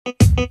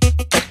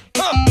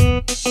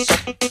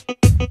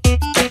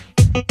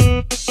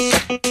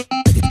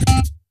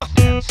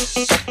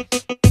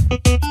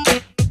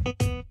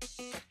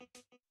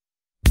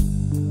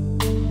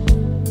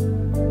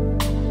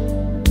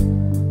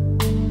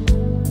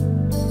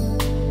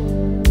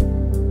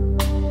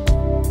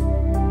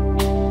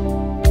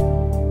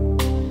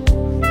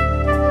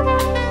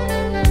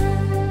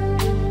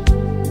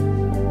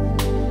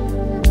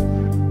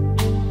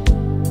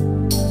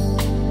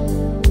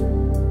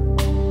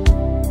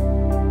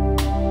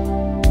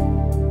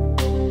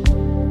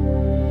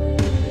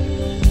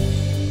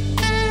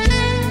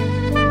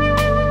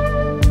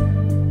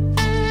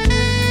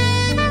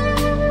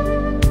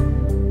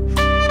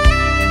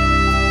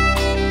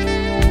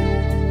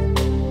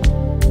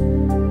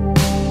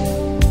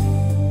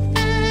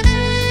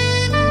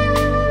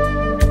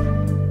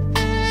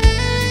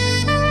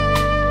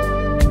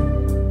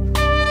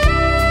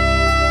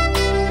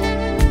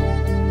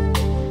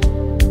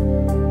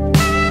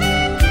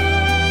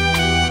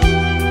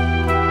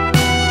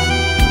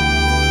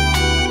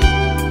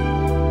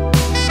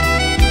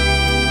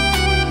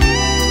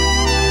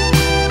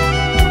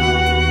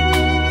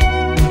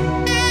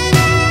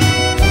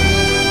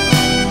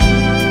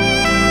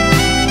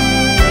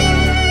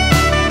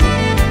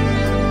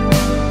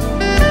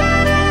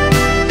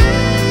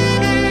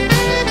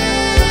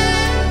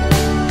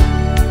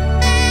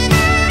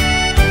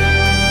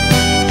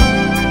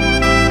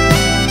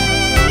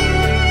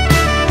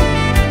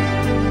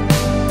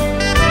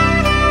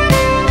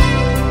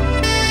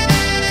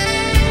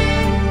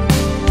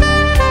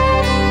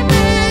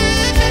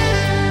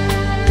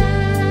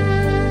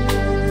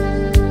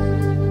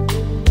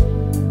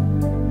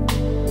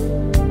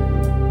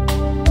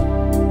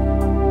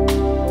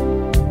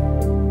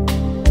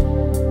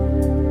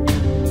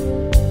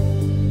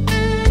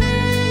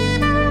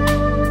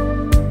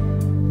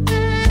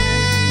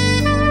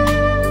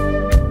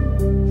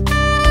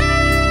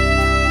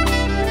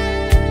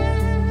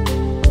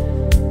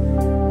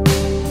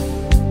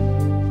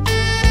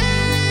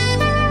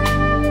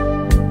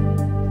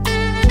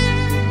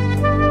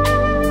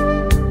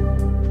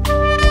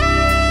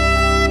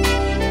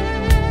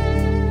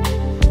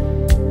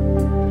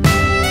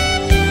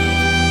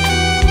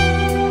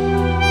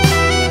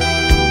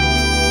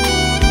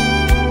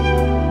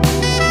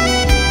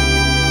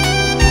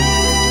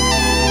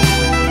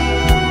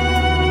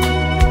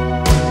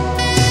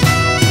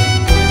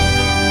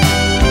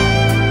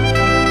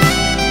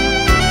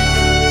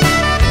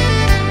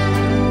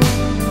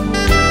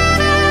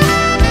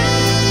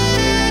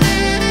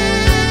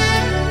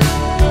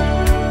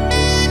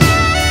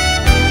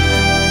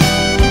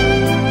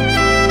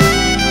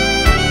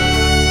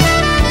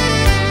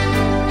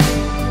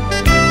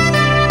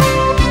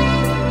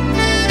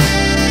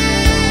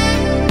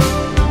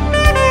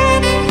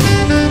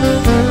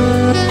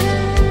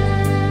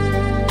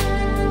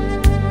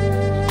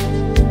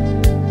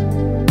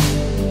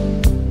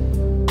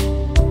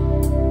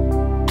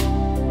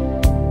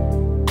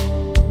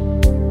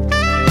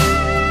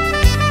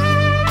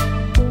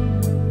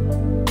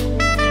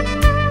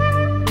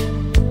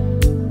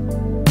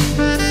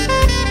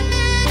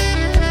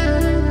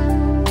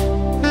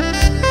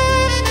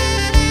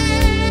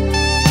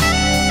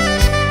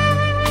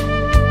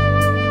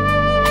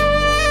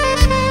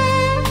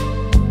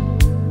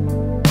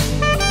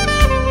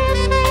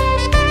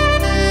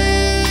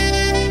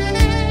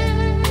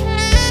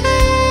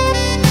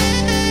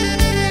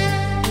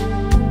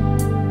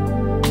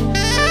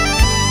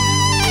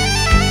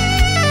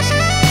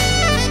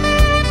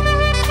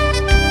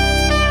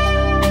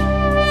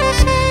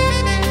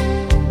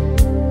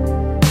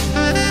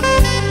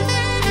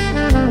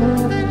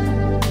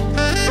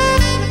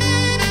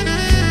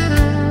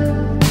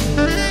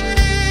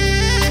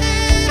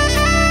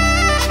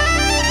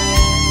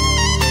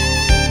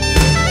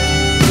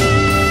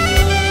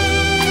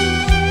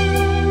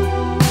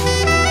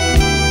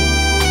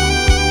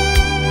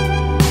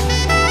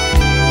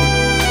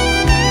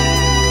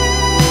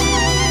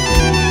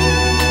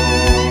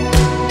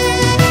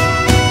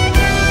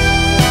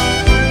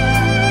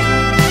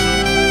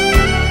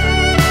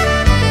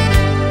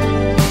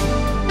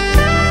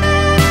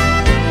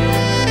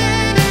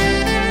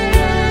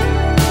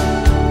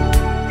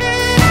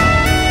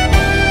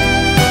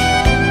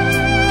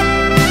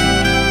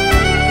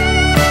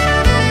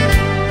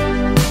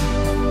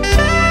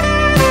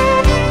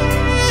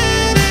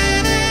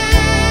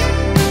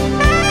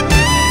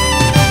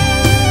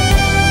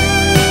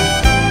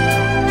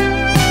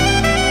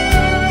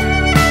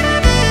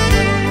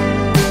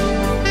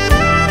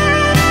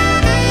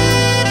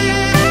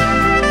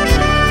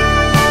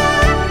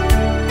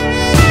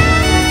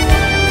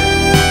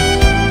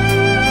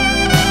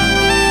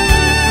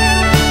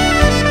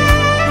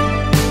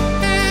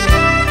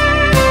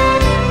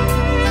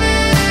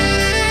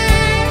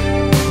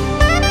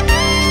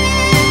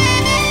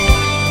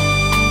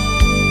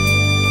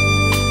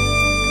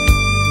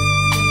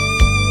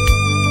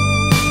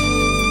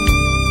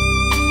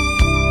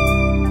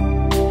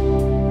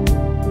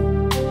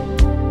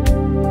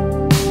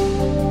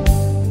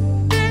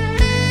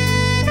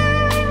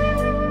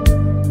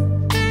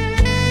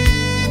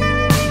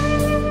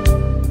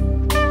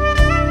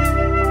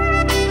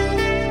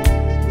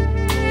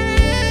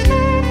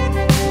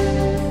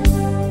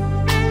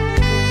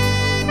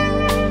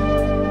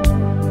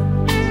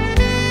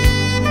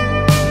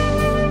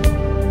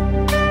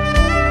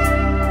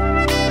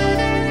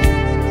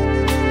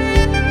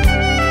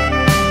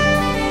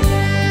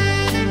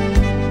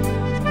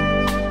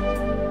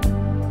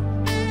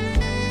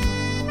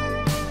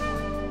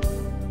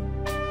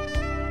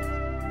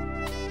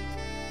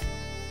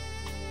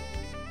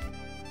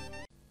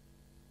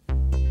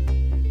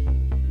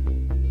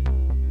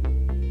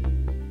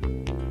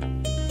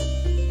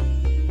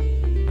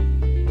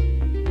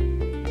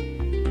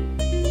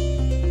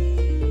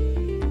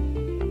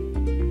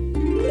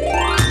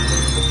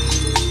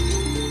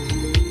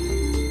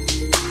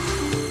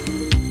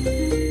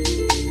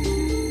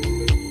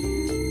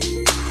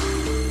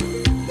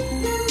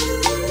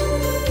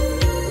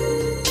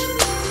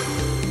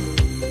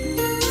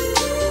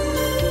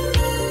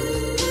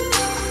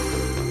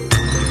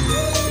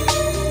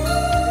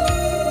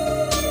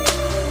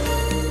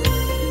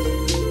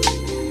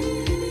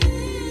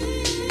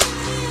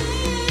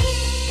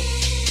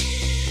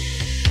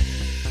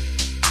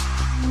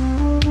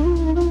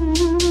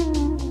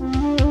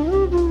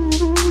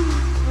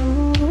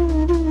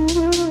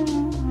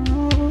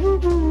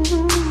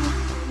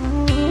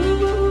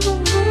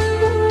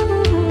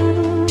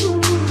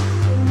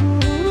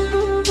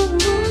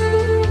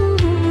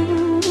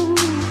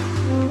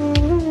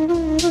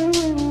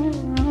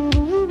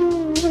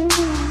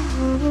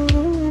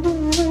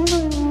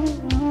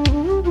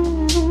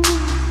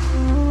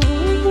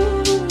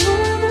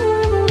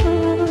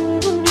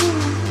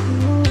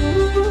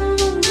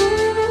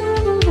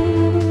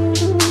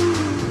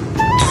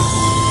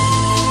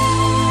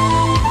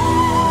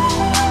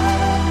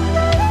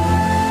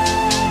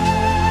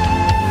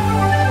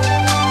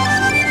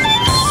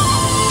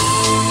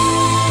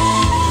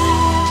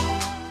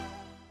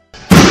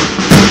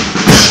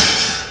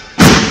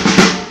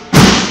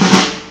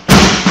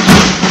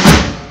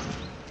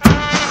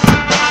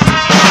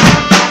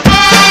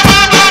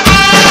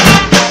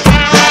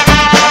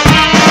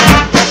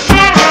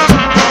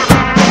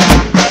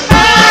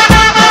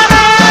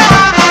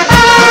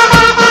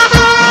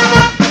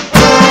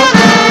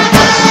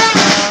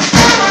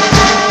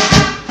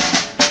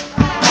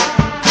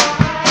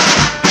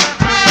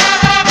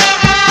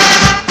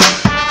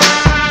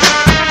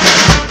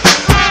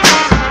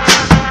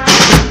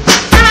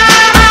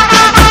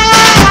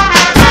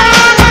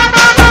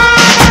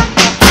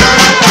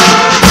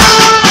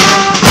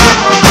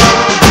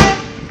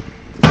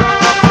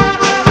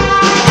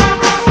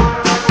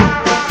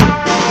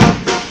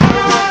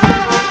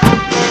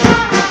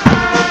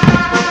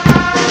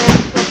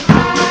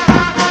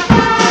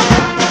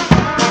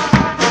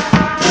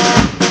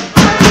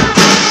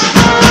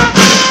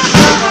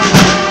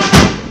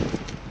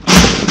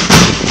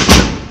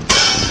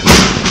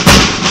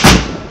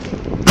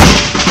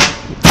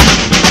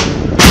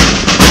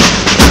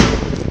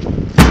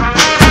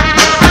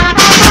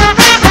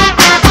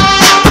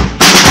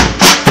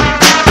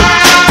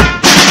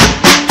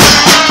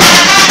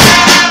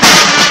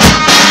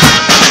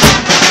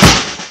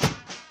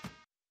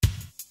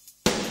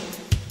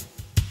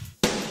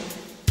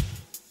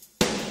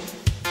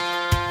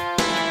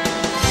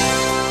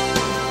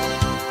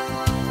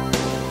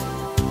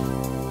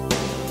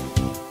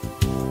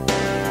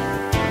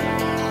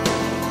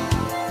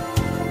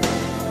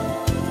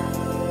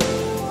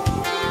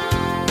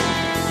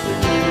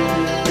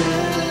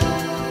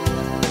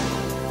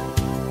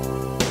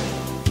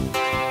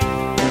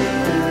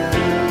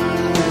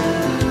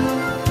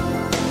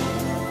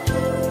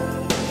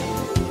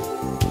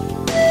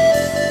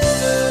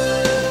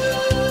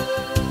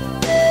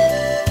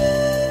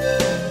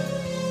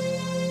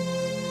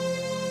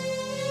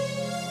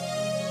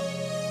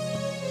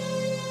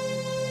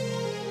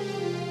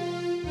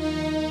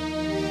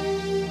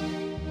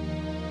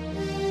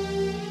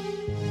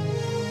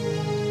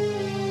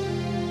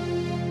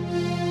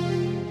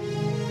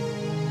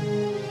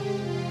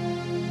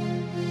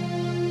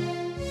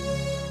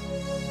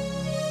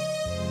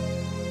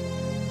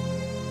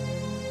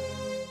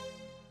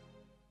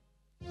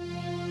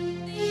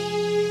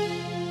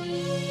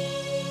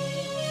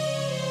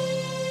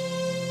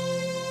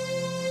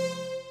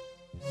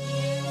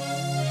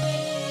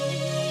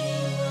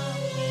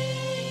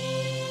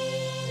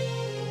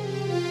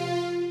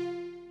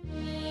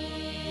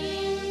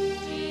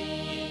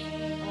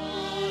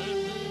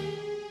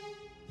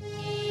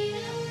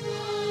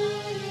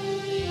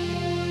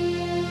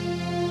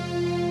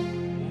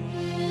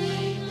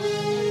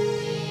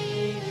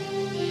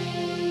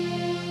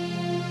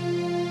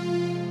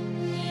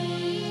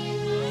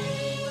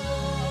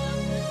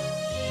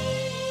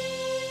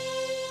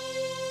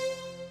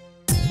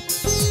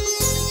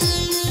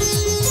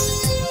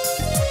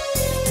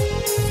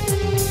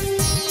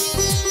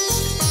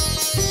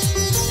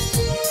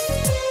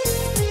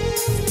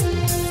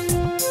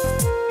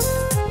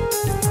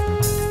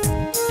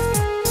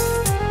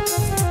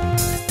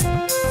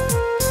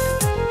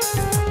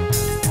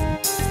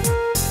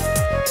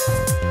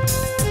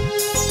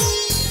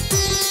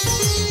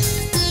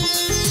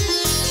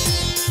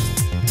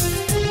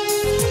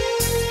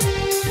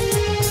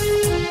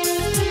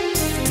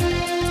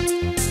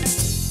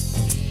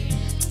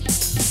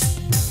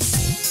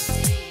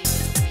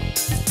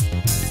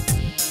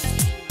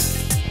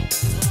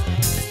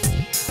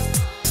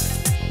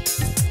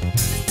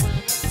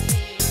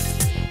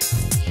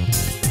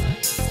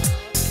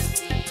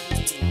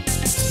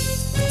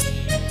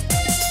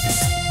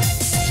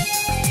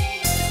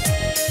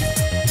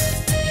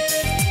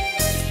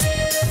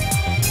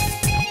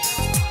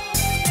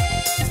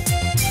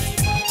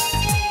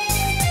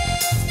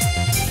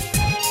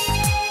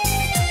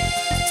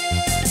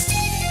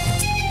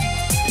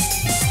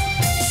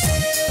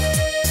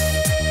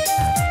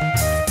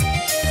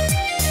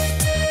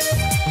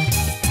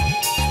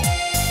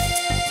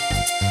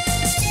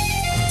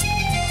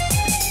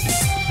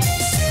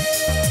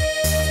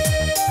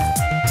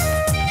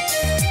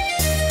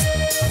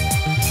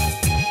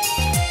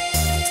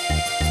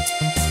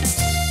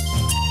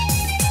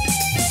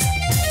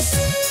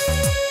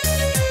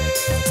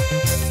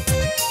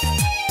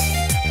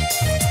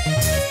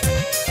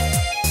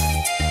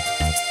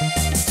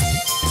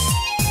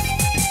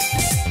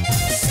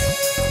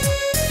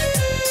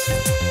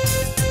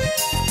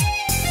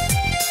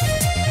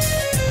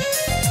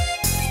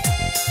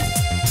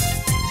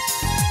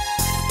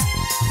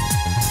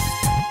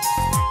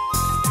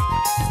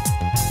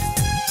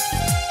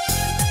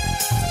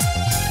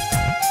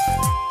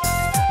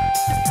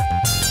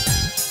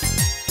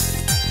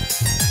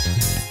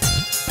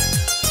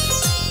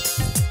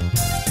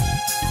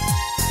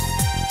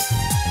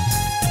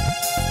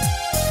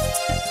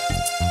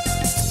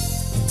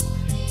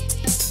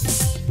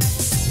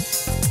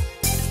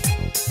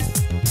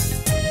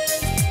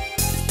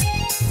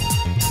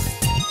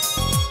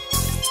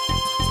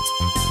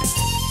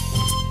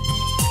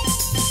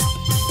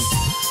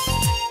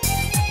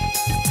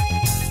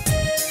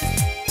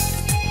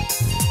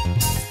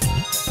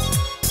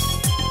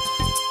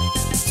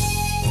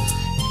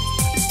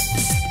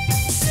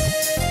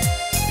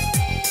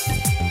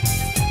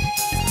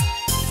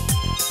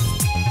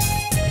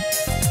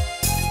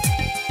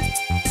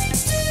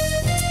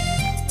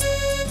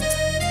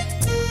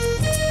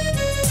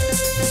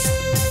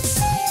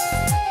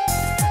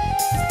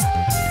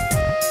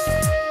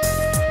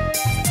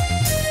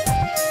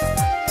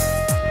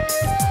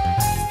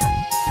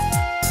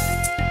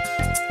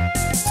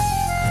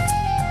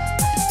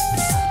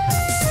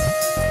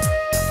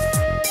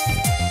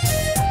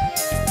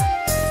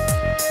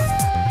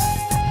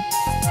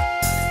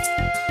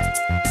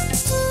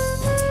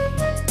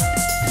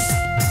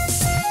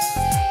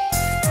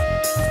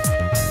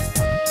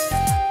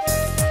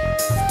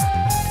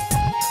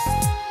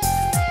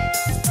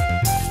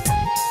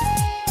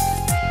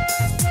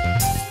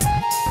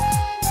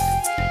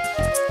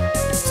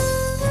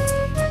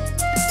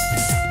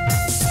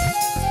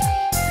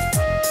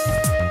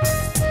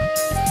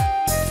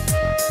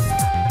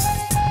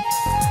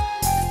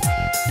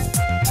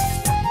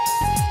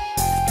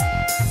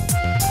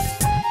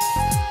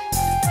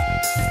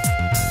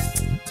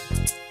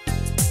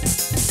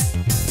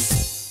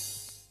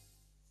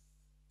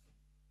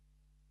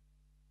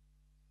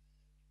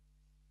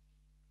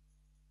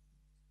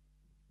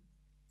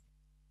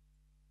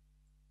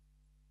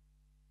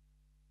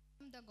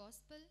the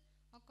Gospel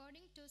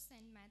according to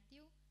St.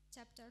 Matthew,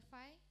 chapter 5,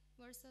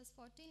 verses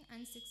 14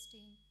 and 16.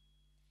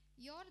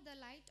 You're the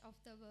light of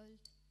the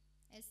world.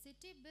 A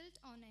city built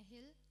on a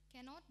hill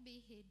cannot be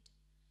hid.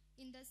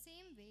 In the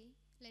same way,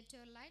 let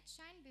your light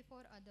shine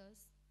before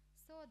others,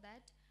 so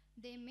that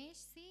they may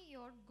see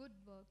your good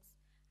works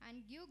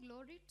and give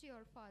glory to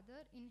your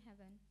Father in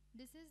heaven.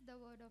 This is the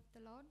word of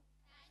the Lord.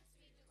 Thanks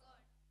be to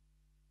God.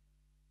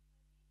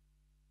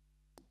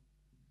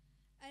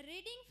 A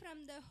reading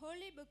from the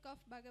Holy Book of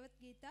Bhagavad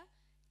Gita,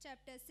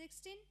 chapter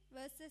 16,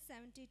 verses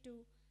 72.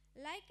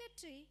 Like a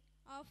tree,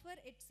 offer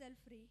itself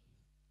free.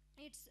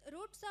 Its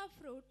roots are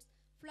fruits,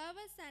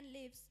 flowers and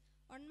leaves,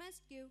 one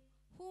must give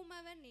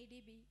whomever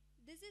needy be.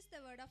 This is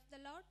the word of the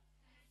Lord.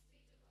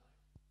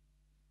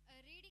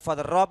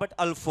 Father Robert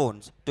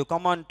Alphonse to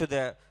come on to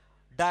the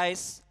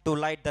dais to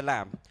light the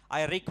lamp.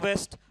 I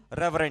request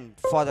Reverend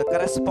Father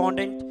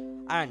Correspondent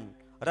and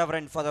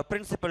Reverend Father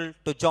Principal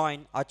to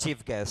join our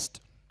chief guest.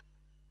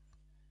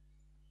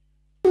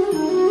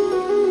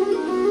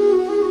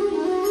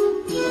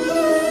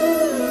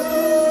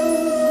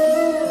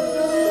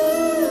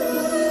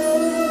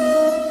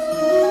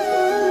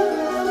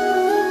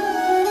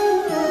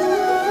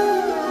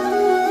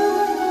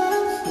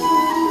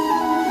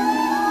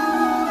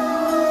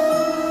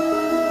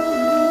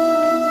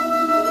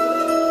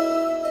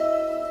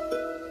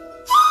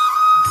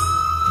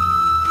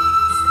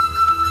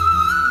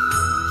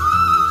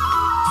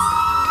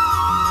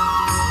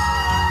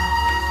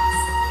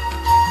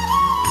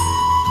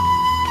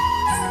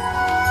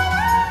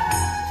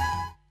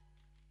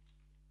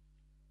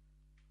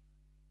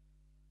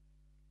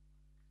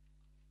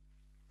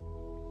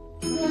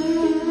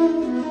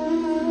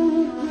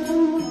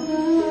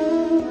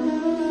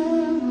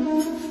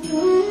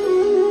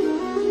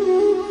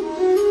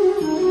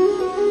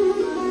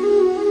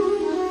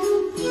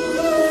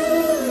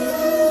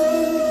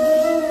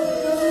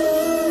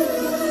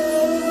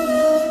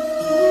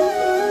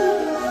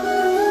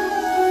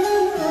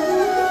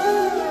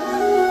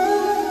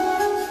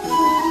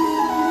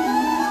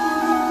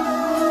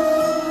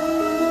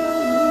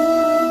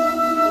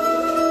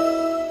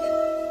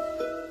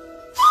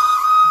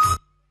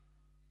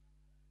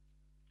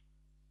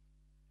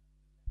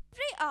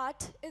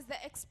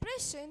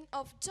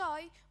 Of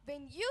joy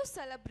when you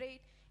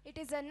celebrate. It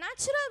is a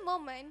natural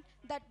moment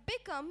that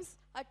becomes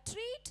a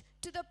treat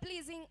to the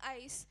pleasing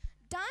eyes.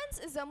 Dance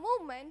is a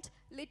movement,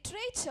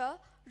 literature,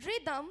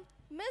 rhythm,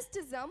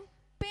 mysticism,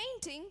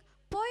 painting,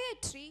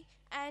 poetry,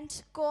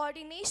 and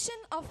coordination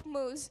of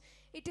moves.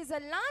 It is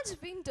a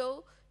large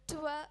window to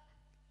a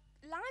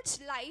large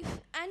life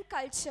and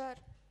culture.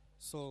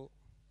 So,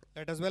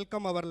 let us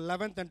welcome our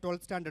 11th and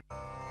 12th standard.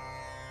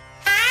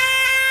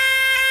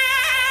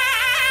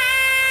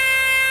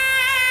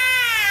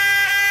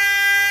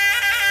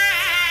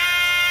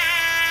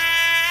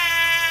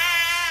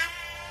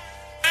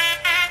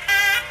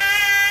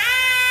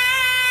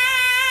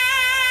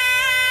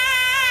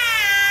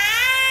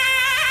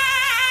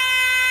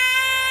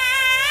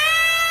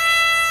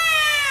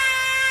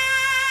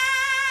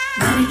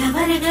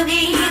 வருகவே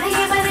இதய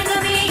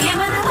வருகவே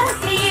எமது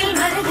வாழ்க்கையில்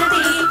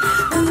வருகவே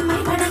உம்மை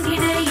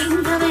வணங்கிட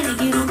இங்கு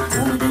வருகிறோம்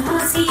உமது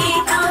ஆசியை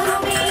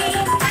தாருமே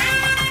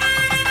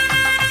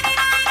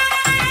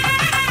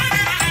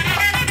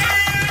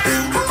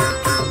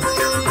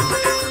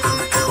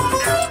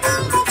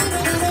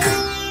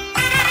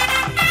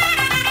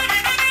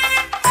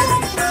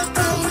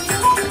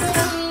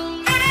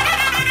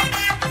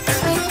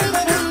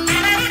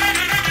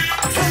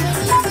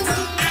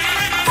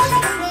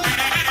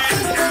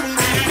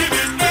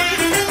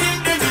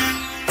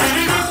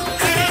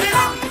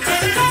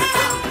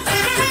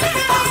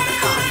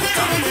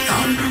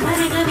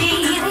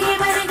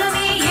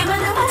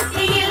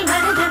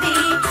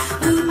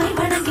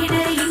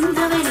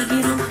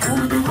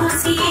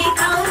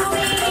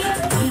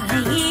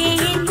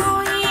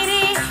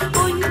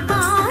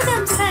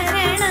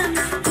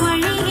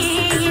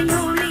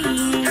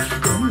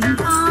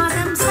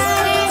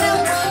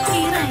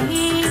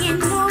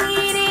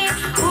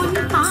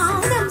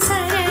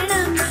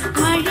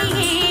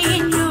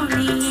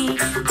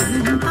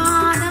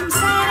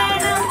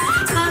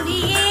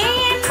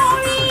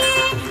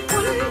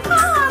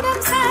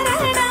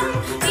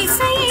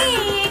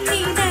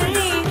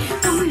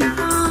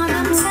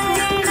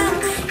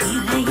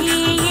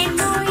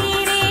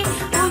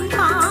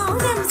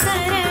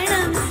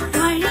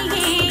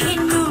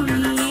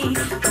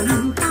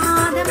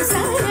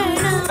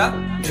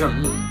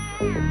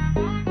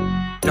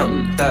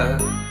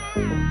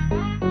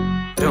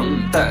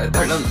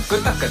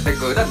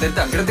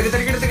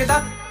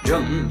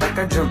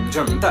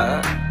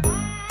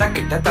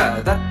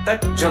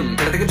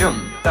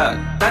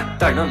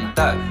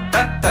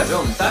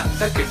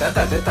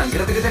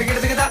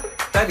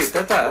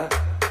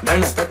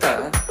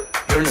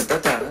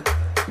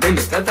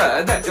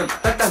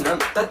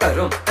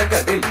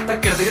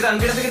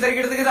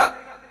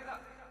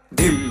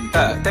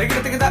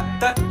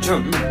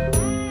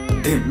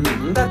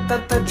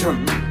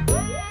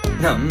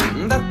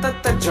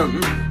chum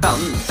tam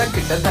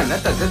takita dana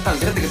tada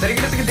tangiratiga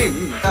tarigiratiga dim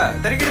ta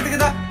tarigiratiga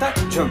da ta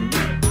chum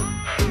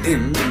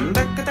dim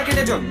dakka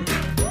takita chum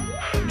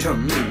chum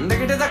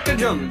dakita dakka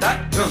chum da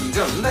chum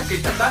chum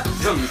dakita ta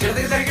chum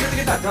kiratiga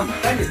tarigiratiga da tam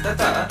tarita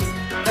ta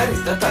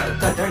tarita ta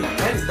tadana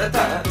tarita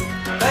ta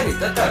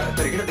tarita ta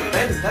tarigiratiga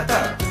tarita ta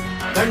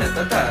dana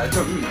ta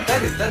chum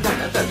tarita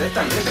dana tada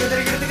tangiratiga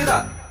tarigiratiga da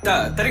ta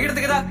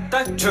tarigiratiga da ta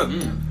chum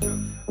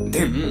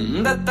dim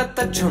da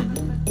ta chum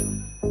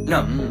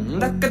nam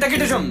dakka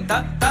takita chum ta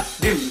ta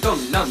dim tum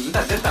nam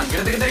ta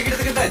tangiratiga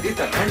tarigiratiga da di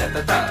ta dana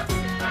ta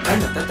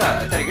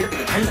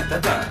tarigiratiga dana ta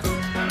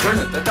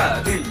dana ta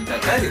dim ta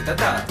tarita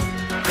ta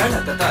dana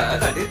ta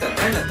di ta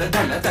dana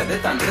ta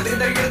tangiratiga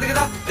tarigiratiga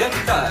da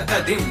ta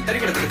dim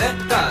tarigiratiga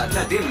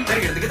ta dim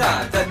tarigiratiga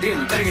ta dim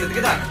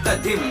tarigiratiga ta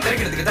dim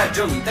tarigiratiga da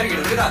chum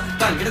tarigiratiga da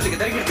tangiratiga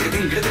tarigiratiga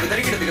dingiratiga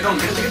tarigiratiga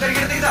dongiratiga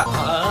tarigiratiga da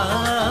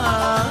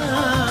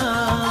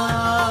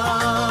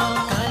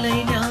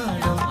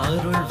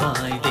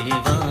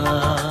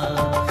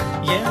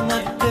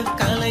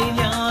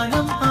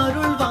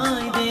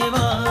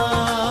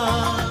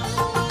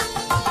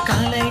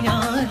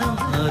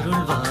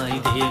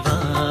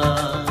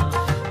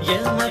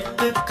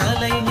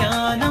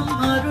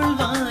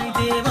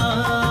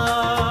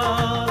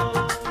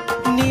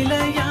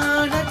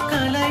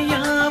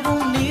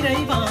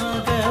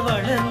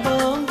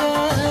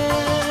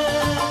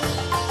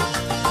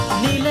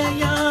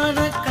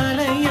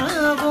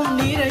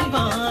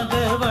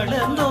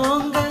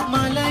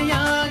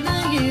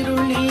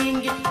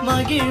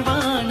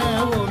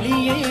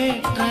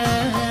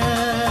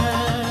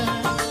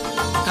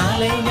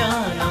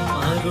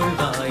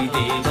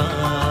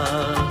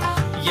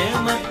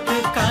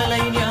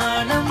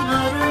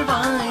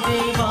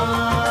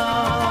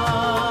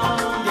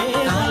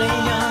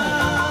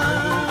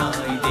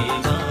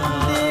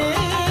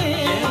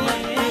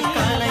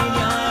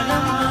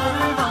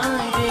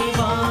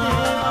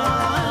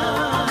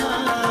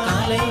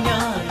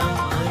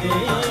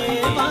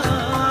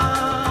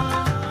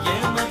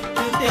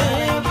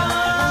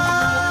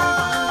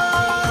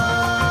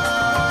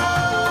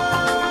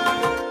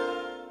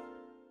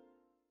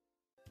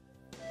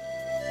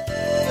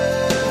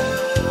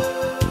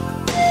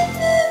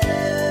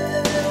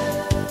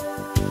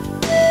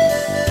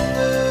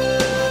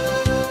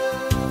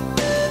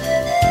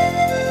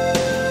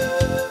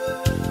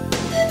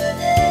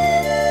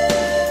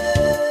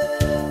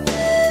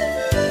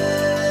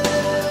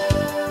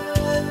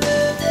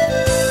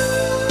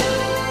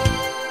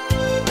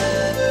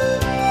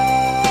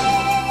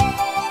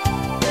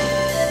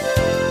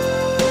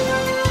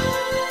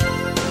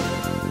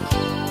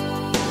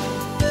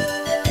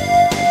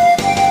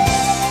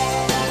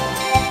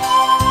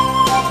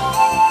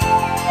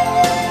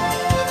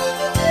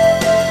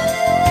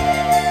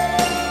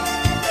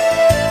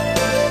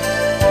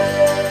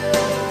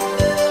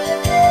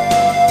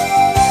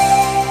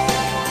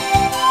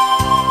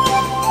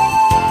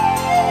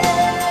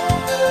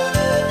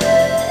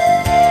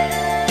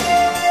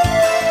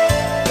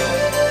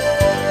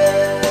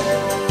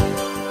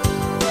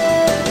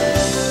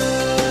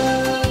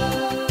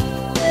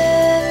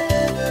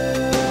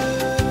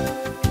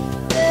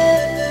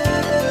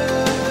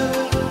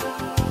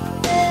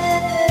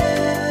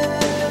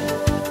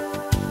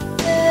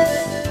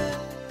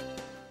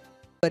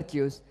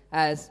virtues,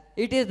 as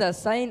it is the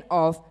sign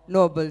of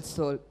noble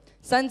soul.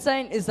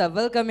 Sunshine is a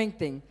welcoming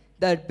thing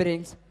that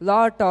brings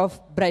lot of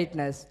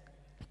brightness.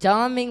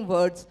 Charming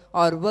words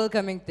are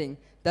welcoming thing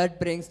that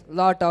brings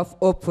lot of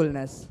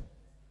hopefulness.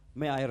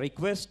 May I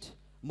request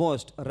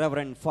Most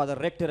Reverend Father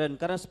Rector and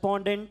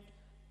Correspondent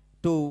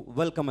to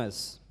welcome us.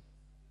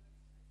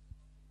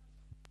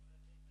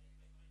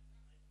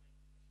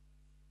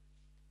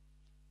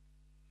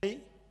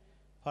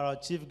 For our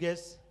chief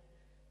guests,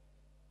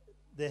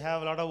 they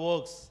have a lot of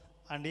works,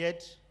 and yet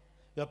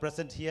you are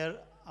present here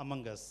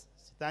among us.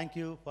 So thank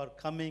you for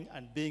coming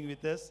and being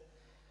with us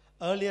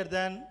earlier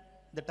than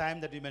the time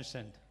that you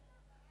mentioned.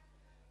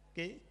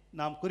 Okay,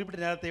 நாம் குறிப்பிட்ட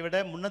நேரத்தை விட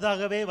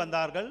முன்னதாகவே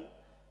வந்தார்கள்.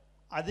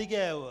 அதிக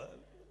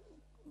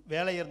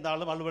வேலை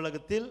இருந்தாலும்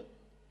அலுவலகத்தில்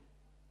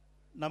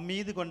நம்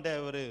மீது கொண்ட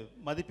ஒரு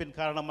மதிப்பின்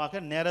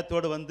காரணமாக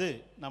நேரத்தோடு வந்து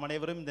நம்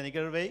அனைவரும் இந்த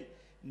நிகழ்வை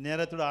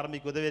நேரத்தோடு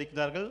ஆரம்பிக்க உதவி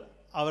இருக்கிறார்கள்.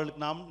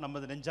 அவர்களுக்கு நாம்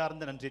நமது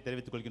நெஞ்சார்ந்த நன்றியை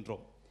தெரிவித்துக்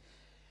கொள்கின்றோம்.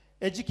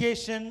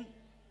 Education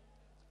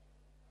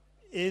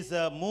is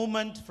a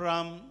movement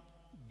from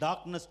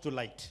darkness to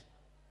light.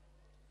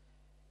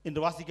 இன்று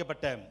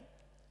வாசிக்கப்பட்ட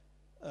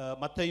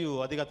மத்தேயு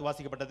அதிகாரத்தில்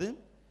வாசிக்கப்பட்டது,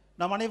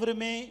 நாம்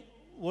அனைவருமே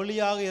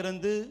ஒளியாக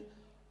இருந்து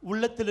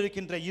உள்ளத்தில்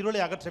இருக்கின்ற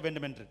இருளை அகற்ற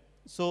வேண்டும் என்று.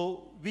 So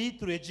we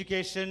through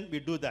education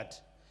we do that.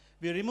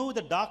 We remove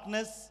the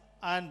darkness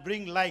and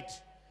bring light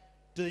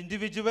to the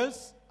individuals,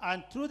 and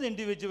through the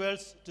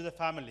individuals to the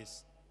families.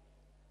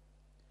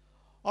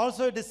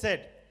 Also it is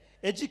said,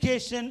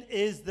 education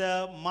is the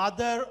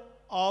mother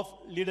of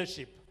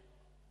leadership.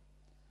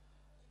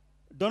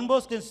 Don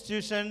Bosco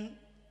institution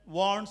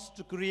wants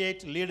to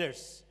create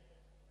leaders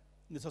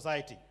in the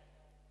society.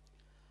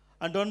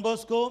 And Don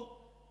Bosco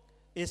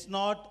is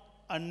not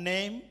a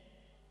name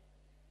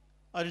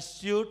or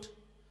institute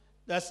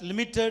that's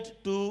limited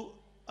to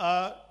a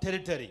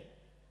territory.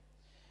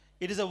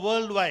 It is a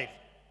worldwide.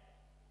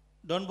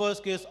 Don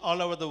Bosco is all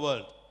over the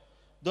world.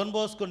 Don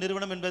Bosco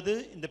நிறுவனம் என்பது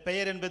இந்த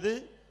பெயர் என்பது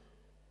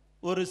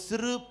ஒரு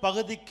சிறு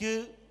பகுதிக்கு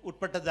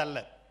உட்பட்டது அல்ல.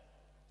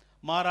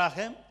 மாறாக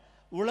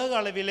உலக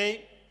அளவிலே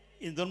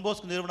இந்த Don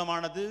Bosco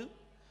நிறுவனமானது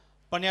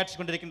பணியாற்றி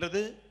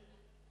கொண்டிருக்கின்றது.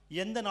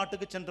 எந்த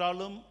நாட்டுக்கு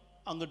சென்றாலும்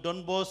அங்கு Don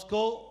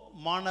Bosco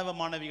மாணவ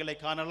மாணவிகளை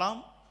காணலாம்,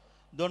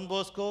 Don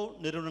Bosco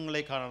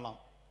நிறுவனங்களை காணலாம்.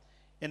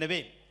 எனவே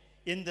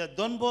இந்த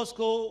Don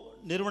Bosco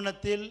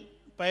நிறுவனத்தில்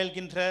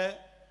பயில்கின்ற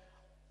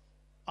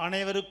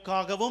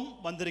அனைவருக்காகவும்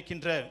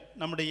வந்திருக்கின்ற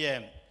நம்முடைய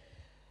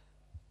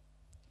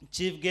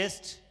chief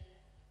guest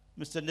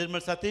mister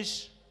Nirmal Satish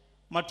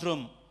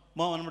மற்றும்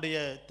நம்முடைய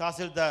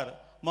தாசில்தார்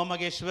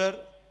மகேஸ்வர்,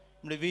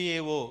 நம்முடைய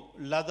விஏஓ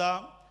லதா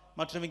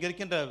மற்றும் இங்கே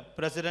இருக்கின்ற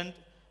பிரசிடென்ட்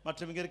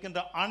மற்றும் இங்கே இருக்கின்ற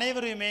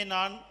அனைவரையுமே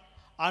நான்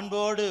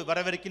அன்போடு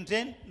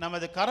வரவேற்கின்றேன்.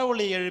 நமது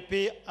கரவொலி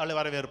எழுப்பி அவளை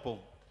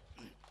வரவேற்போம்.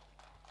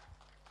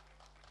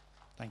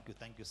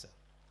 Thank you sir.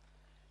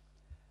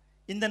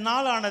 இந்த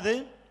நாளானது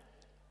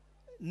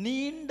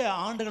நீண்ட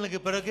ஆண்டுகளுக்கு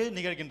பிறகு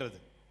நிகழ்கின்றது.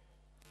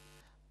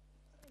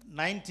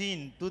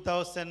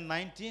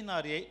 2019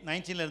 ஆர்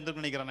 19 இருந்து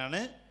நினைக்கிறேன்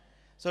நான்.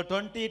 ஸோ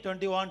 20,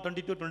 21,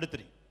 22,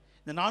 23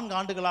 இந்த 4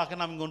 ஆண்டுகளாக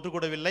நாம் இங்கே ஒன்று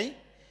கூடவில்லை.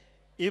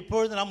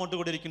 இப்பொழுது நாம் ஒன்று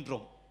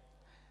கூடியிருக்கின்றோம்.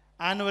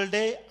 Annual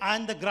day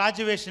and the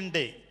graduation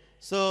day.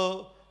 So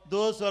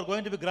those who are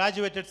going to be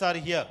graduated are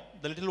here.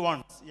 The little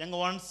ones, young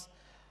ones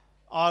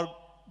are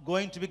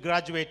going to be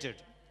graduated.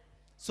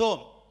 So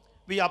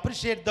we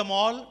appreciate them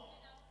all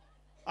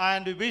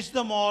and we wish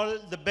them all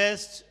the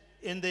best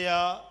in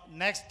their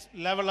next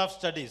level of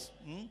studies.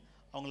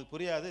 அவங்களுக்கு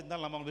புரியாது,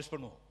 இருந்தாலும் நம்ம wish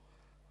பண்ணுவோம்.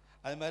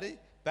 அது மாதிரி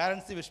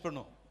parents wish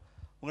பண்ணுவோம்.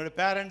 உங்களுடைய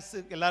parents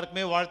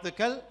எல்லாருக்குமே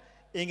வாழ்த்துக்கள்.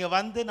 இங்கே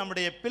வந்து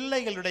நம்முடைய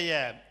பிள்ளைகளுடைய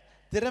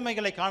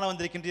திறமைகளை காண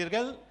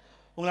வந்திருக்கின்றீர்கள்.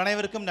 உங்கள்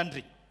அனைவருக்கும்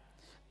நன்றி.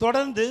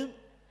 தொடர்ந்து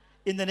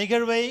இந்த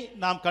நிகழ்வை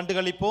நாம்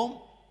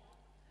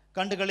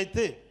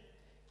கண்டுகளித்து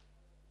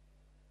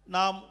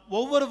நாம்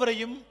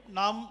ஒவ்வொருவரையும்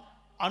நாம்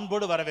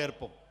அன்போடு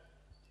வரவேற்போம்.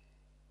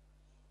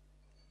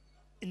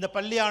 இந்த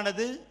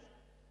பள்ளியானது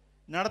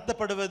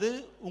நடத்தப்படுவது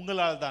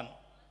உங்களால் தான்.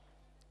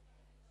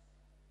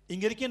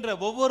 இங்கே இருக்கின்ற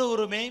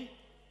ஒவ்வொருவருமே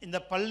இந்த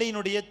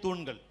பள்ளியினுடைய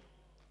தூண்கள்.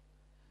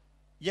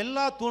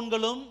 எல்லா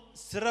தூண்களும்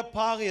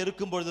சிறப்பாக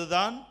இருக்கும்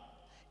பொழுதுதான்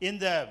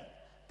இந்த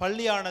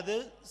பள்ளியானது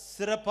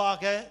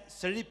சிறப்பாக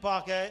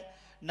செழிப்பாக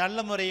நல்ல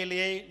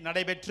முறையிலேயே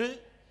நடைபெற்று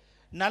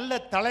நல்ல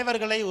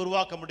தலைவர்களை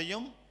உருவாக்க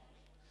முடியும்,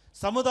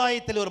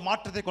 சமுதாயத்தில் ஒரு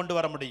மாற்றத்தை கொண்டு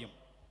வர முடியும்.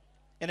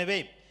 எனவே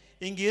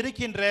இங்கு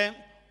இருக்கின்ற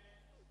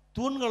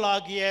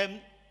தூண்களாகிய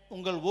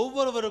உங்கள்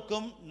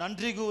ஒவ்வொருவருக்கும்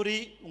நன்றி கூறி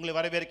உங்களை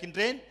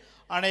வரவேற்கின்றேன்.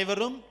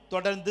 அனைவரும்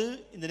தொடர்ந்து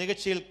இந்த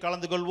நிகழ்ச்சியில்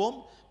கலந்து கொள்வோம்,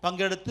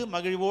 பங்கெடுத்து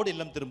மகிழ்வோடு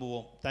இல்லம்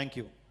திரும்புவோம்.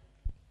 Thank you.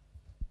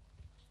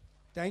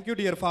 Thank you,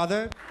 dear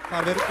Father,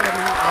 for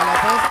welcoming all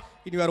of us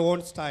in your own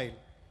style.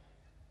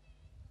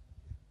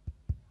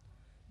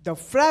 The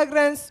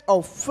fragrance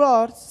of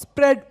flowers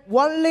spread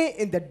only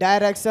in the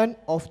direction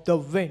of the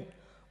wind,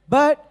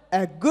 but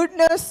a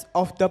goodness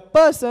of the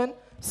person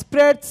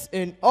spreads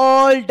in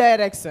all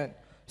directions.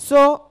 So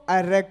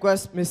I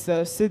request Mr.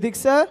 Siddiq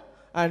sir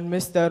and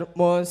Mr.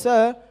 Mohan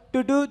sir to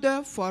do the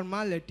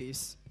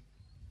formalities.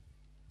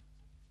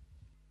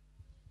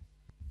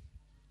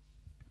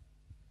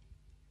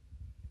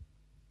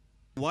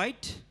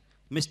 Invite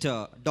Mr.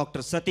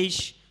 Dr. Satish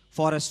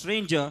for a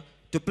stranger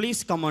to please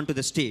come onto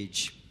the stage.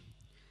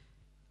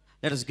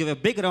 Let us give a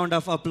big round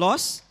of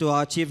applause to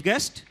our chief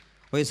guest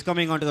who is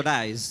coming onto the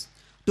dais.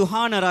 To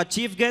honor our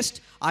chief guest,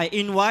 I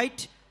invite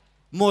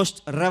Most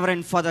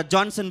Reverend Father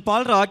Johnson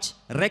Paul Raj,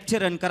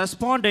 Rector and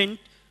Correspondent,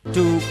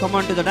 to come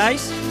onto the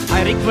dais.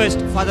 I request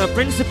Father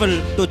Principal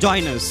to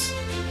join us.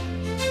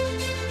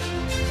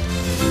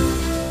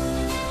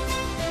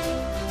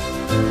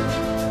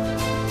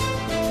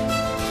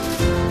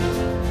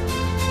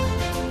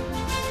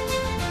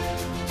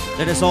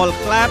 Let us all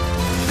clap.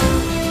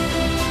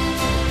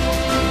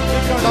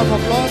 Big round of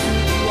applause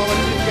to our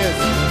chief guest.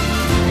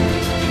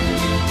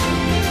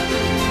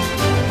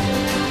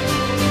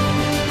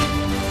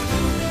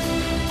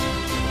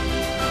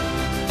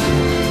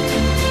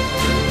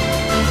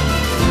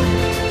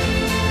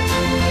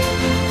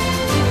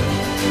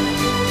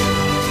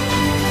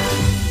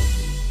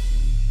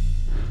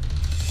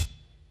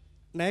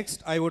 Next,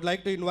 I would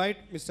like to invite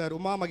Mr.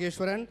 Uma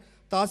Mageshwaran,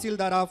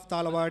 Tahsildar of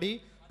Thalavadi,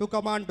 to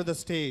come on to the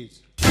stage.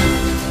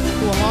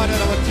 To honor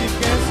our chief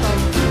guest,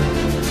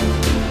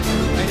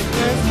 I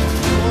request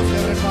Most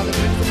Reverend Father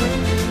Principal.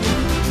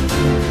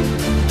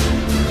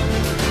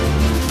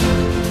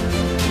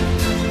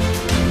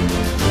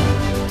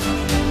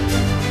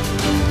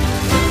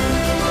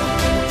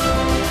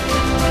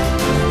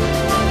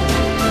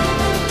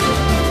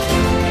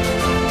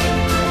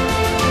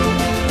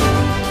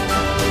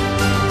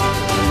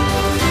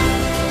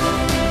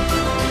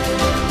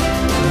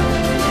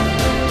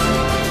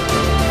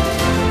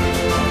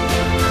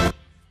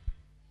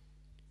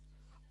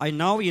 I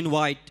now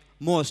invite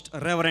Most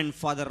Reverend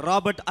Father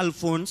Robert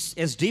Alphonse,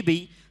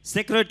 SDB,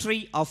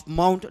 Secretary of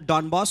Mount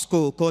Don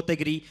Bosco,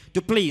 Kotagiri,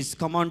 to please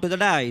come on to the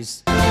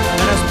dais.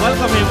 Let us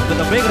welcome him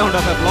with a big round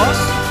of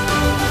applause.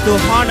 To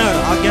honor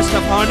our guest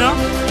of honor,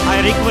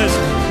 I request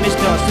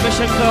Mr.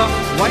 Sivashankar,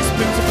 Vice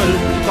Principal,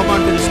 to come on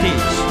to the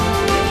stage.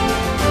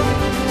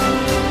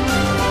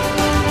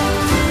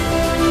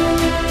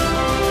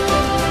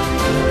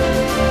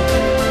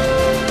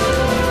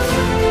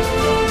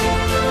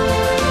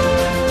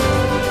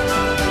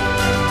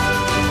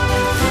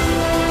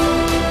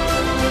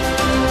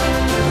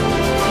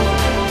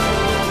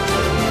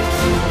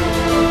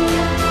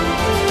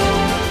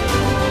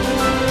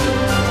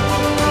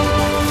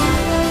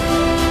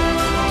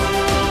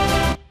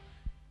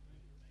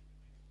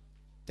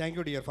 Thank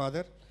you, dear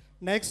Father.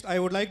 Next, I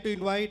would like to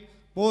invite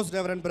Most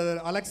Reverend Brother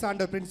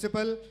Alexander,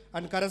 Principal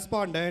and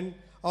Correspondent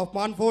of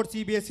Montfort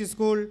CBSE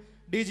School,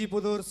 DG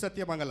Pudur,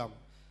 Satyamangalam.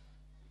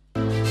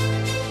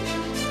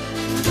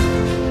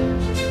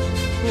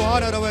 To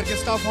honor our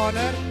guest of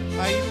honor,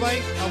 I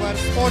invite our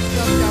sports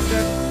club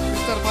captain,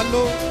 Mr.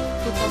 Mallu,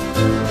 to come to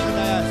the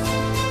dais.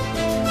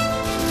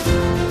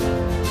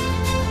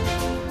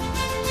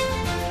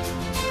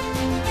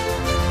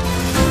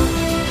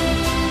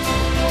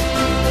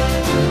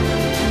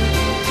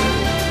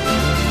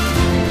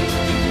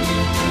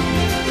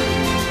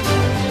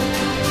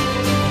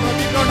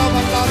 To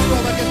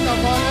our guest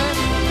of honor,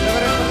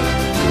 Reverend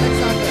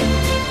Alexander.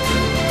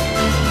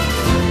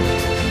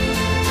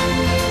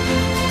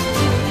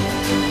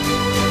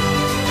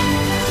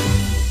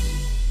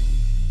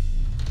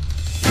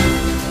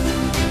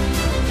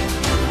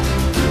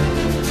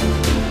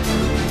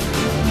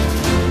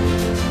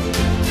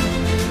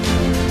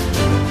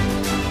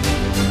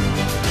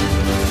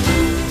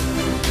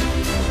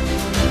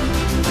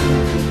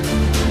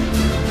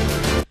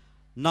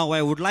 Now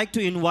I would like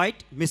to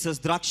invite Mrs.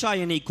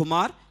 Drakshayani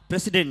Kumar,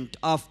 President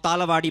of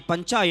Thalavadi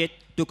Panchayat,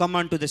 to come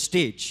onto the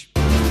stage.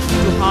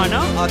 To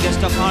honor our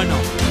guest of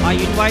honor, I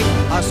invite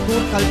our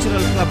school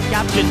cultural club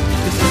captain,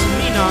 Mrs.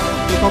 Meena,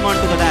 to come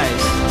onto the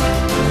dais.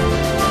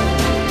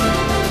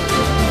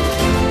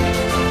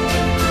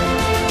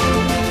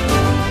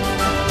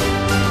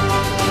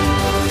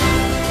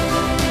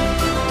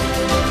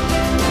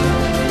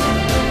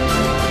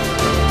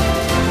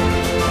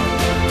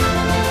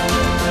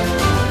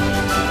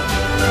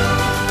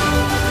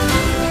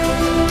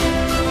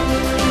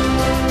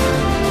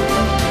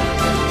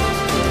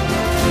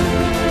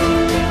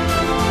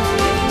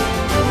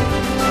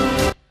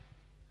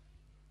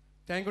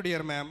 Thank you,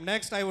 dear ma'am.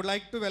 Next, I would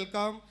like to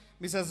welcome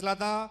Mrs.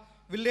 Lada,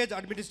 Village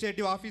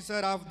Administrative Officer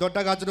of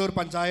Doddagajur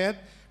Panchayat,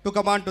 to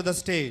come on to the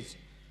stage.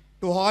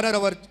 To honor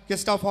our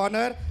guest of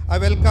honor, I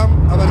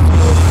welcome our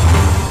school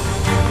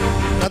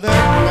brother,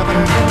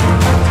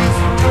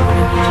 Reverend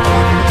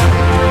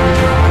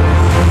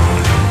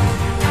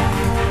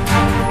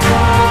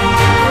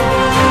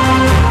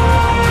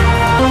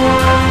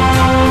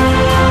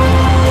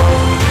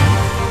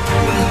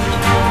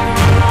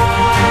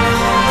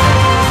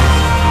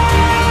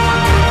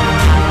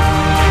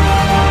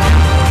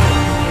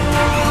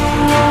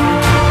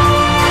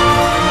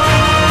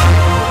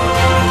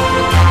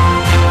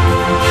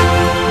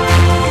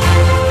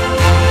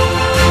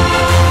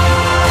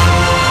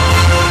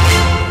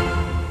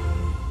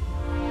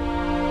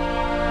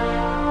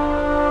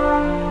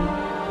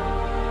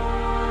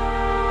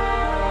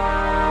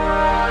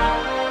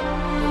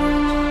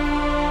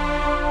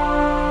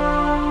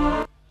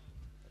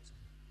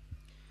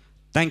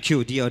Thank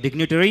you, dear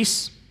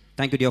dignitaries.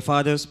 Thank you, dear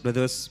fathers,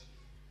 brothers.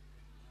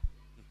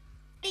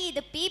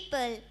 The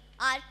people,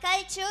 our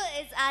culture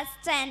is our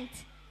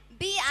strength.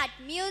 Be it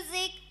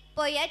music,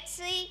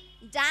 poetry,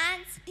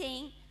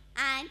 dancing,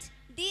 and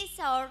these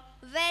are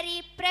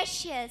very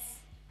precious.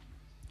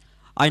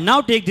 I now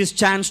take this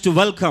chance to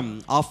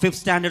welcome our 5th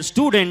standard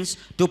students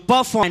to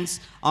performance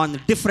on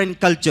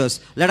different cultures.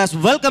 Let us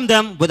welcome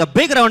them with a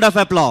big round of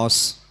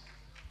applause.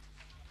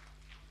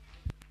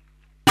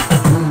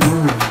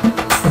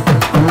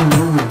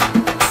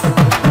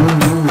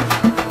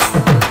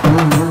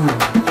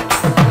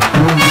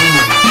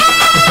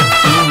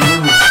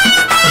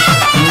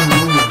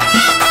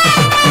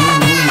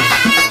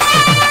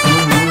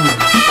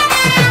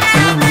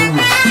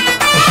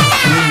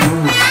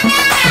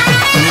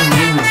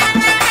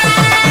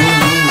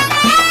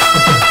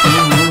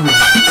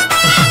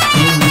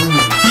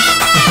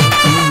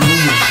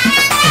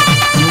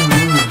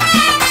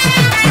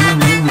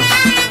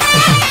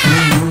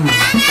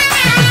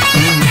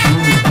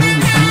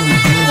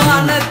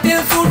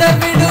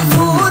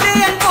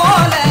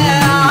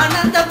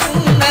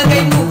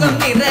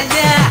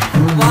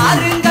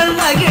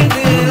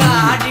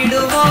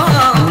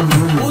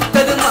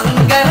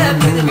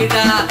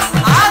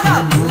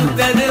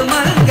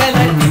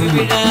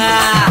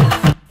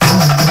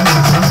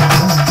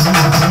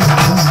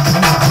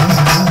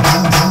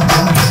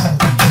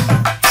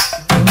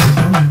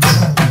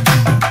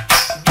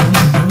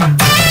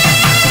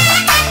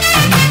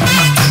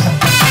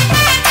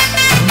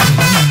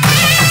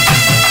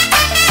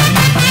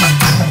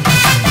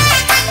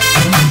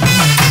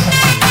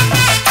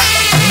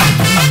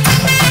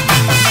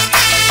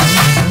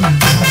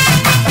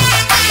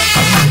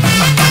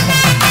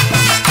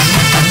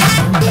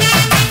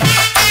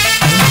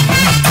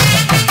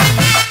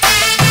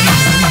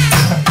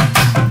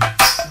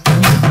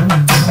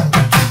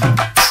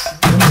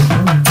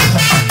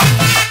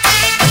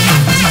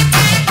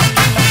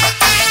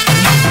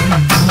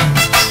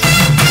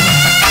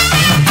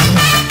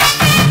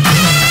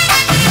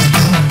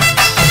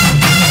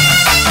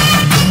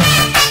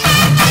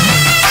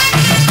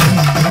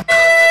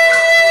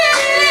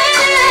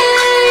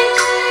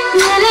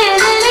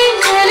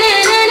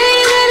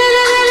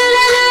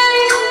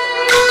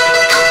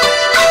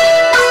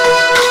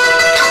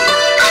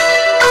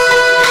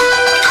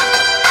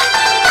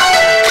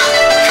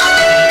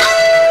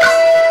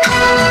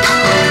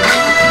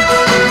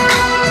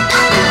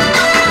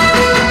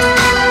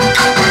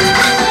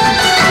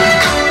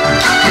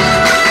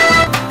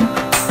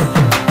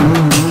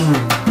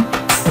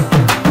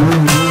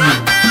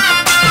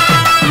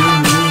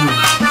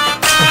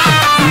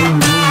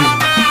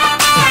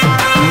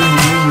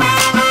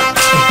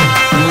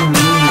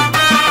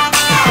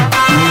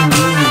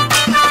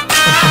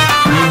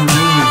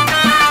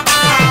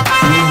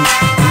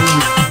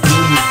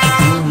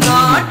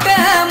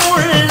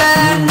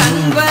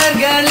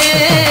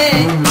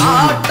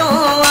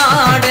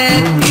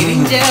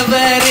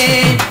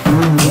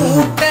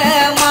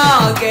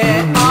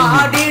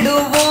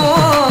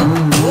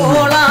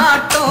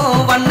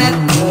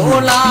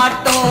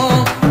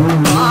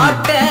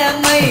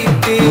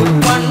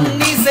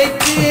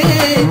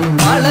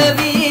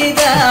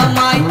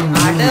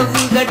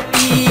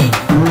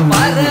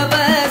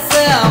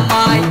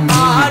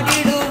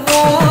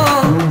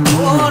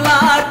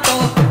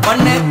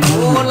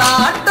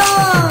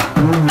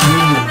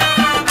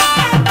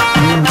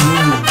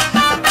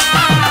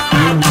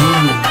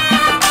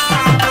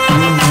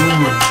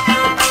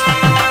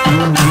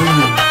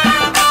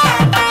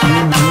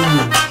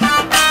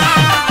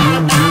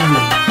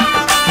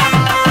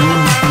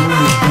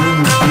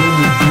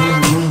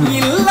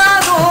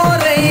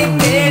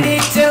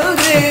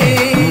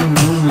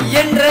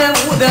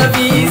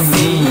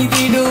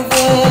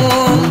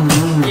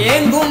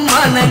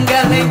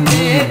 மனங்களை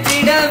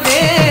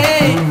தேற்றிடவே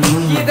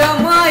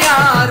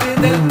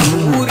இதமாயாறுதல்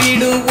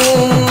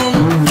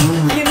கூறிடுவோம்.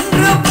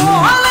 இன்று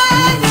போல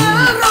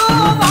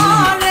எல்லோரும்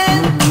வாழ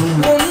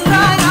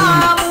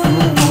ஒன்றாயாவும்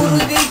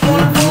உறுதி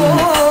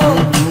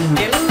கொள்வோம்.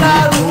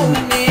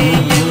 எல்லாருமே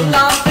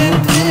எல்லாம்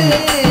பெற்று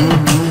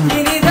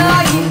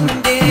இனிதாய்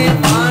இங்கே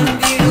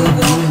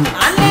வாழ்ந்திடுவோம்.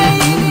 அன்னை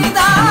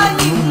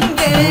இனிதாய்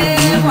இங்கே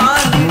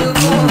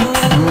வாழ்ந்திடுவோம்.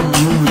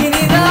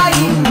 இனிதாய்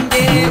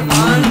இங்கே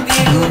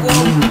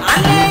வாழ்ந்திடுவோம்.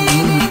 அன்னை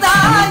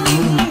இனிதாய்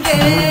இங்கே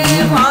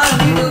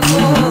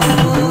வாழ்ந்திடுவோம்.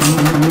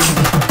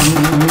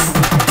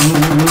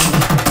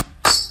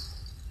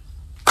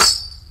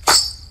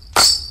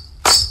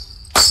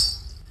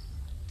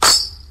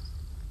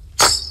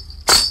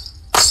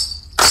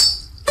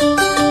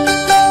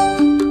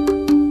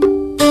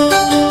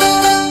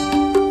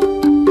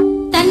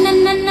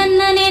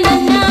 தன்னன்னன்னனே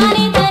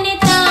நன்னானே தனே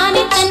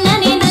தானே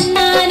தன்னனே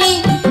நன்னானே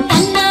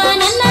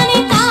தன்னானன்னனே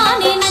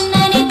தானே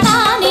நன்னனே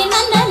தானே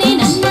நன்னனே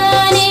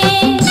நன்னானே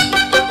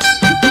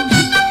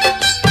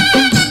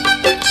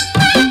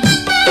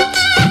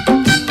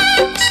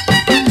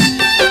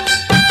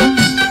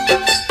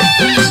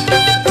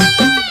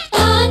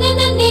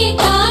தானனன்னே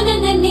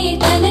தானனன்னே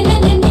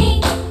தனனனன்னே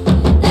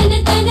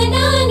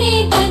தனதனனானே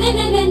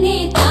தனனனன்னே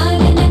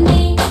தானனன்னே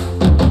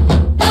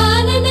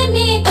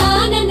தானனன்னே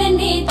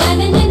தானனன்னே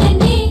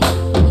தனனனன்னே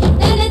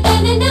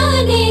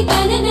தனதனனானே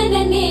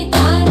தனனனன்னே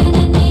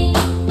தானனன்னே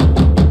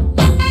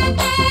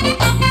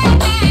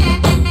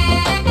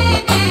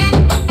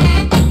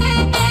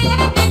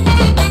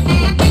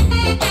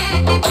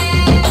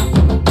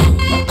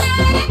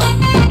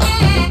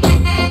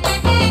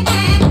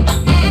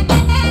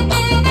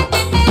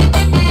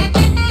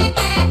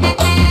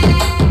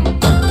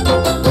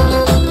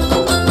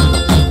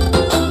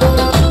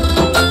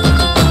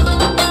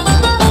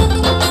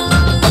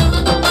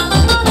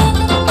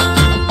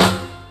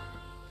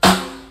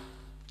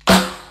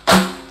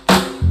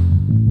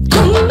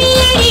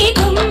கும்மியடி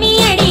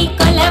கும்மியடி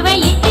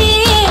கொலவையிட்டு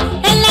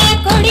நல்ல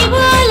கொடி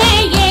போல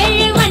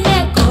ஏழு வண்ண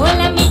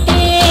கோலமிட்டு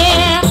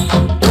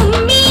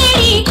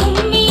கும்மியடி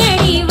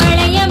கும்மியடி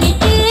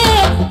வளையமிட்டு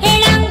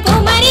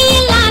இளங்குமரி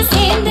எல்லாம்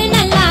சேர்ந்து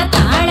நல்லா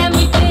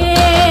தாளமிட்டு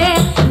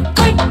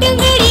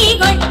கொட்டுங்கடி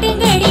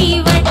கொட்டுங்கடி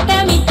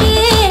வட்டமிட்டு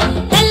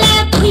நல்ல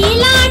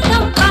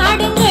குயிலாட்டம்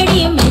பாடுங்கடி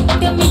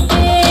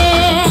மெட்டுமிட்டு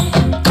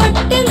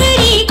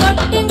கொட்டுங்கடி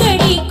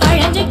கொட்டுங்கடி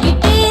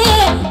குழஞ்சுக்கிட்டு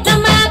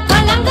நம்ம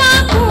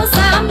கொலங்காக்கும்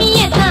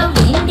சாமியத்தான்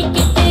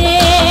வேண்டிக்கிட்டு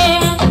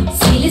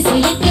சிலு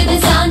சிலுக்குது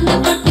சாந்த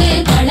பொட்டு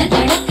தள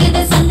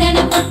தளக்குது சந்தன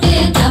பொட்டு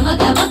கம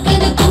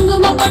கமக்குது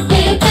குங்கும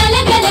பொட்டு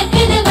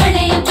கலகலக்குது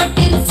வளைய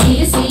பொட்டு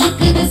சிலு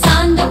சிலுக்குது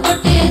சாந்த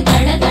பொட்டு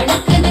தள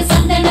தளக்குது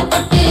சந்தன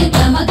பொட்டு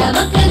கம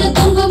கமக்குது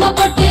குங்கும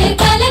பொட்டு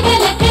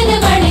கலகலக்குது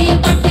வளைய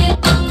பொட்டு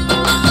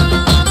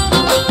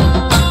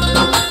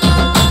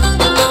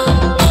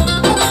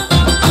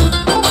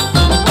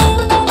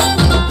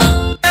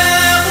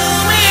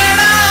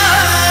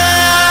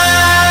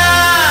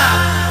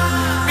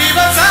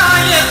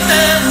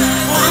விவசாயத்தை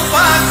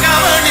பொறுப்பா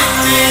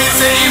கவனித்து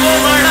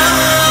செய்வோமடா.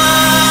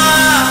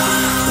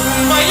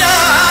 உண்மையா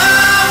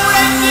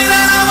உழைக்கிற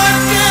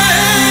நமக்கு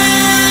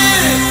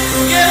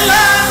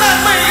எல்லா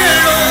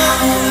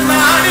நன்மைகளும்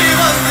நாடி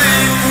வந்து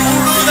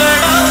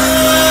கூடுதடா.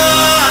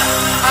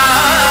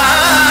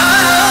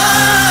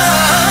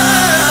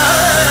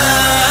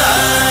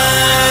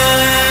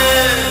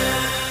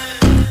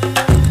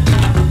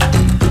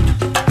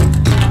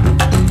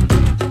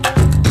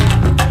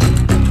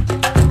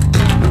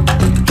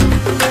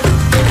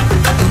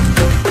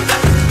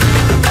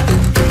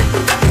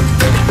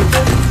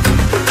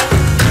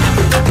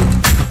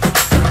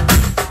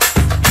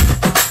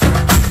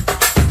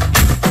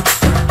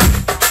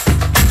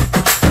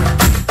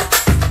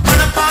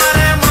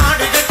 மணப்பாறை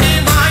மாடு கட்டி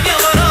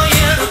மாயவரம்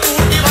ஏறு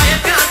கூட்டி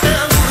வயக்காட்டு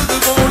உழுது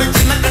போடு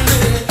சின்ன கண்ணு.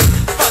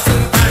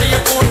 பசும் தழைய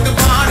போட்டு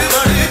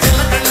பாடுபடு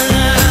சின்ன கண்ணு.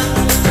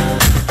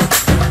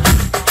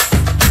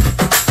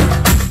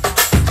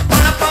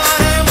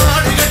 மணப்பாறை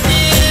மாடு கட்டி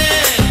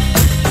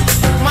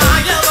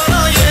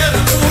மாயவரம்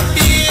ஏறு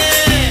கூட்டி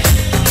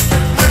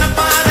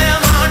மணப்பாறை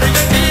மாடு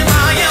கட்டி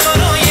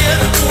மாயவரம்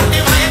ஏறு கூட்டி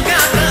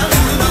வயக்காட்டு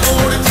உழுது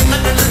போடு சின்ன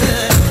கண்ணு.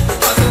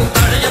 பசும்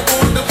தழைய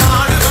போட்டு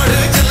பாடுபடு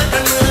சின்ன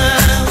கண்ணு.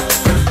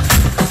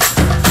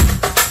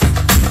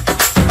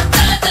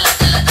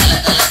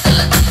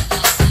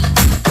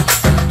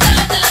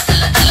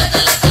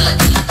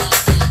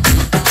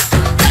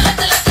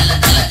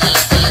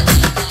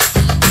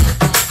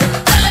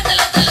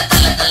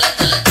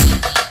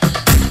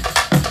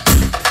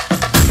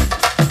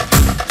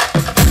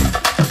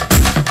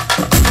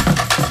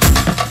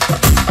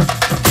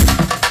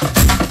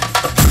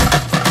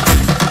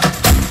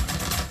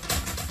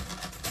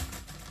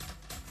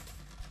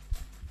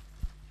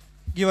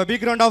 Give a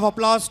big round of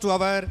applause to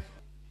our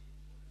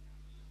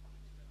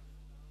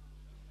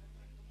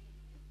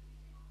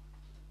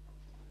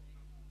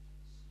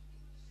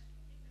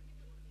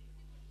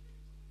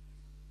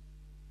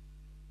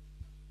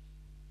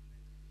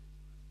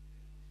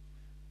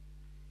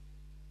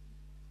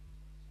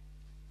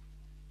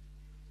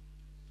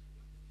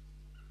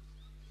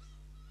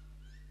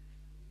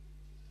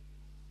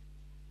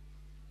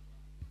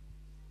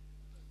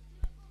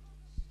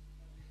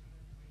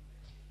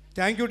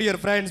Thank you, dear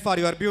friends, for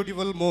your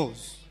beautiful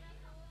moves.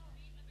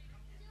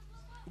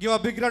 Give a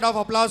big round of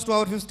applause to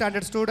our 5th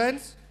standard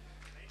students.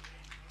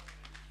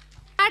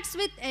 Starts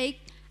with egg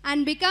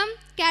and become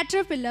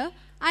caterpillar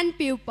and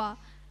pupa,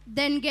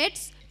 then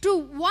gets two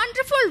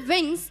wonderful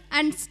wings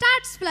and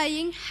starts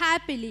flying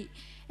happily.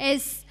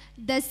 Yes,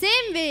 the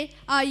same way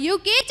our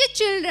UKG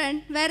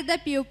children were the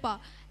pupa.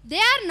 They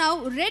are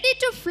now ready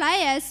to fly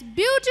as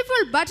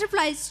beautiful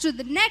butterflies to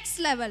the next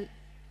level.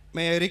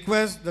 May I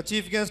request the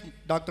chief guest,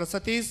 Dr.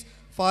 Satish,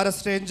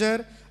 Forest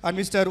Ranger, and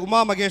Mr.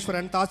 Uma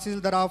Mageshwaran,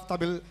 Tahsildar of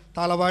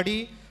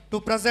Thalavadi,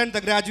 to present the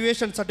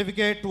graduation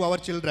certificate to our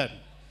children.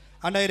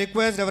 And I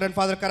request Reverend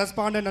Father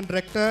Correspondent and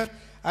Rector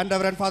and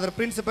Reverend Father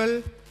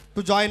Principal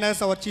to join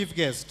us, our chief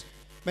guest.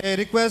 May I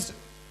request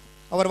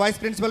our Vice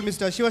Principal,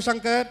 Mr.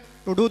 Shivashankar,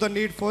 to do the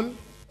needful.